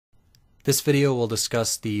This video will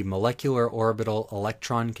discuss the molecular orbital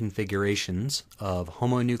electron configurations of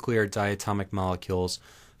homonuclear diatomic molecules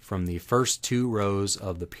from the first two rows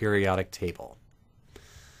of the periodic table.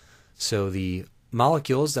 So the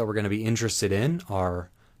molecules that we're going to be interested in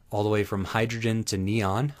are all the way from hydrogen to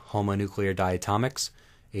neon, homonuclear diatomics,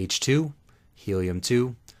 H2,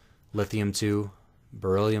 helium-2, lithium-2,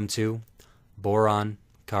 beryllium-2, boron,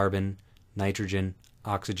 carbon, nitrogen,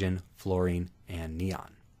 oxygen, fluorine, and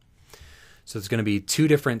neon. So it's going to be two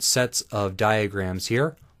different sets of diagrams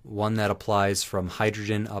here, one that applies from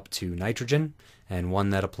hydrogen up to nitrogen, and one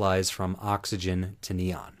that applies from oxygen to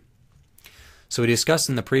neon. So we discussed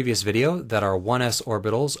in the previous video that our 1s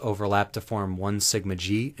orbitals overlap to form 1 sigma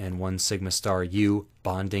G and 1 sigma star U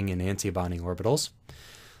bonding and antibonding orbitals.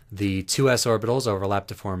 The 2s orbitals overlap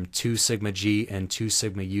to form 2 sigma G and 2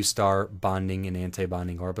 sigma U star bonding and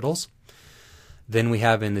antibonding orbitals. Then we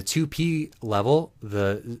have in the 2p level,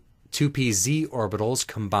 the 2pz orbitals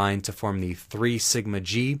combine to form the 3 sigma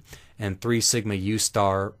G and 3 sigma U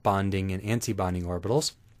star bonding and antibonding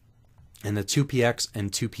orbitals. And the 2px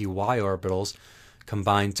and 2py orbitals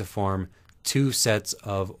combine to form two sets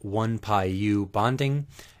of 1 pi U bonding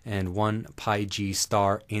and 1 pi G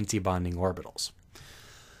star antibonding orbitals.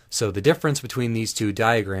 So the difference between these two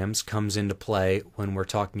diagrams comes into play when we're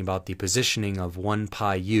talking about the positioning of 1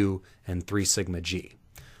 pi U and 3 sigma G.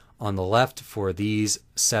 On the left, for these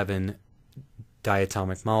 7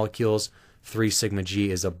 diatomic molecules, 3 sigma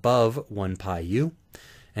G is above 1 pi U,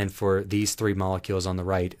 and for these 3 molecules on the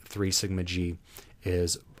right, 3 sigma G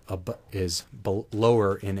is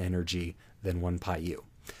lower in energy than 1 pi U.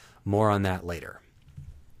 More on that later.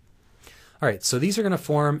 All right, so these are going to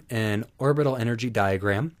form an orbital energy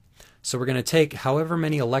diagram. So we're going to take however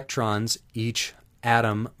many electrons each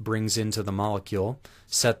atom brings into the molecule,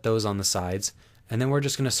 set those on the sides, and then we're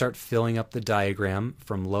just going to start filling up the diagram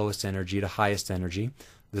from lowest energy to highest energy,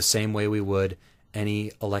 the same way we would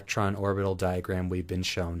any electron orbital diagram we've been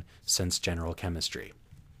shown since general chemistry.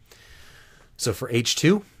 So for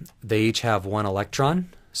H2, they each have 1 electron,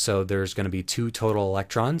 so there's going to be 2 total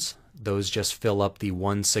electrons. Those just fill up the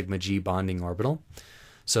 1 sigma G bonding orbital.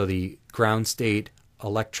 So the ground state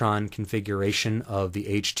electron configuration of the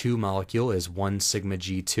H2 molecule is 1 sigma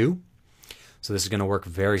G2. So this is going to work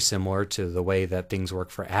very similar to the way that things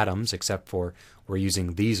work for atoms, except for we're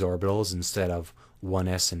using these orbitals instead of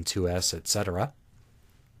 1s and 2s, etc.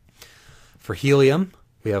 For helium,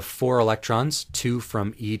 we have 4 electrons, 2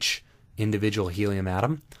 from each individual helium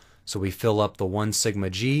atom. So we fill up the 1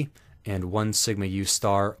 sigma G and 1 sigma U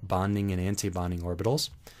star bonding and antibonding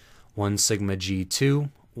orbitals. 1 sigma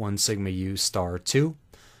G2, 1 sigma U star 2.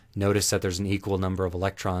 Notice that there's an equal number of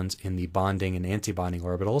electrons in the bonding and antibonding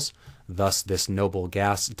orbitals. Thus, this noble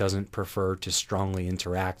gas doesn't prefer to strongly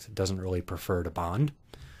interact, doesn't really prefer to bond.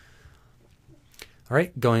 All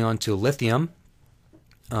right, going on to lithium.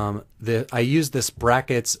 I use this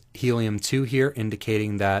brackets helium-2 here,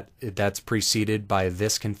 indicating that that's preceded by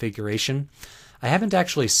this configuration. I haven't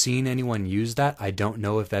actually seen anyone use that. I don't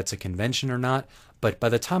know if that's a convention or not, but by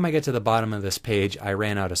the time I get to the bottom of this page, I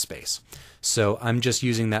ran out of space. So I'm just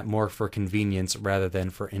using that more for convenience rather than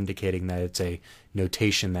for indicating that it's a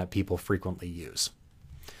notation that people frequently use.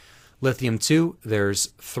 Lithium-2, there's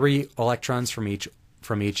 3 electrons from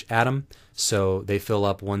each atom, so they fill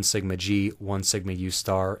up 1 sigma G, 1 sigma U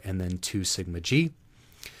star, and then 2 sigma G.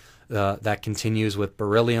 That continues with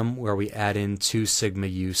beryllium, where we add in 2 sigma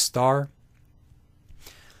U star.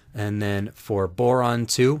 And then for boron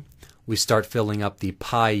 2, we start filling up the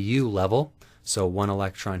pi U level, so 1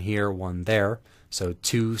 electron here, 1 there. So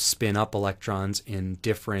 2 spin up electrons in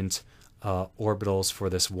different orbitals for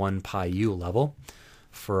this 1 pi U level.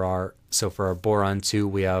 For our boron 2,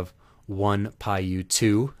 we have 1 pi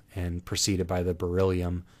U2 and preceded by the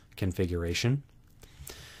beryllium configuration.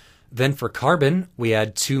 Then for carbon, we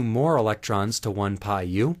add 2 more electrons to 1 pi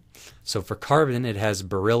U. So for carbon, it has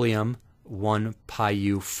beryllium 1 pi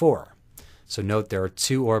U4. So note there are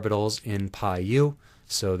 2 orbitals in pi U,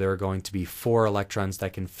 so there are going to be 4 electrons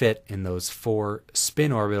that can fit in those 4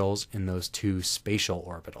 spin orbitals in those 2 spatial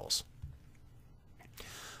orbitals.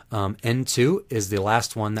 N2 is the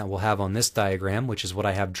last one that we'll have on this diagram, which is what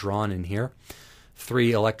I have drawn in here.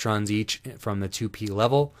 3 electrons each from the 2p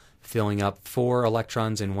level, filling up 4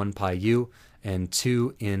 electrons in 1 pi U and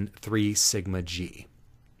 2 in 3 sigma G.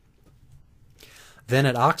 Then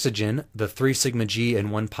at oxygen, the 3 sigma G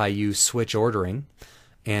and 1 pi U switch ordering,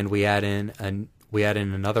 and we add in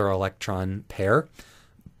another electron pair.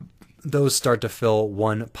 Those start to fill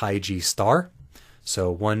 1 pi G star. So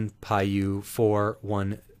 1 pi U4,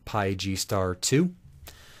 1 pi G star 2.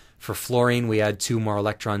 For fluorine, we add 2 more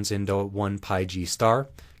electrons into 1 pi G star,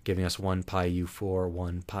 giving us 1 pi U4,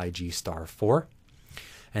 1 pi G star 4.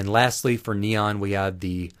 And lastly, for neon, we have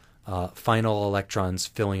the final electrons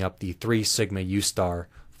filling up the 3 sigma U star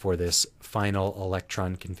for this final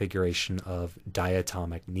electron configuration of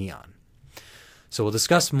diatomic neon. So we'll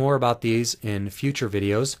discuss more about these in future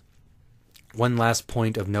videos. One last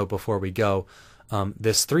point of note before we go,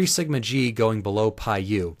 this 3 sigma G going below pi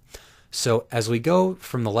U. So as we go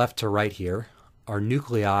from the left to right here, our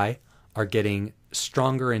nuclei are getting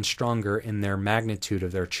stronger and stronger in their magnitude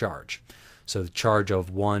of their charge. So the charge of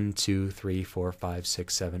 1, 2, 3, 4, 5,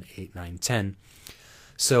 6, 7, 8, 9, 10.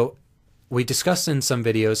 So we discussed in some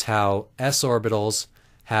videos how s orbitals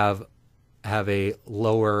have a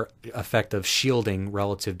lower effect of shielding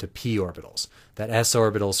relative to p orbitals. That s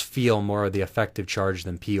orbitals feel more of the effective charge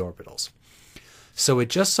than p orbitals. So it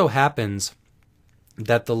just so happens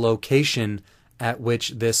that the location at which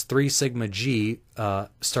this 3 sigma G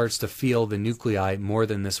starts to feel the nuclei more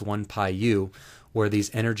than this 1 pi U, where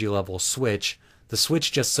these energy levels switch, the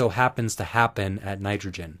switch just so happens to happen at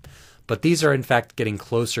nitrogen. But these are in fact getting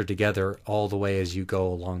closer together all the way as you go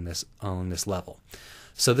along this level.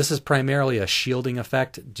 So this is primarily a shielding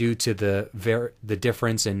effect due to the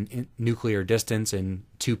difference in nuclear distance in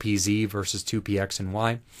 2pz versus 2px and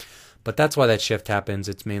y. But that's why that shift happens.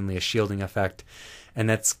 It's mainly a shielding effect. And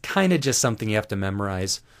that's kind of just something you have to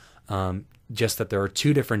memorize, just that there are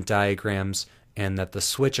 2 different diagrams and that the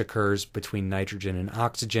switch occurs between nitrogen and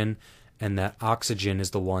oxygen, and that oxygen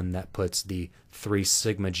is the one that puts the 3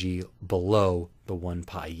 sigma G below the 1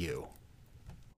 pi U.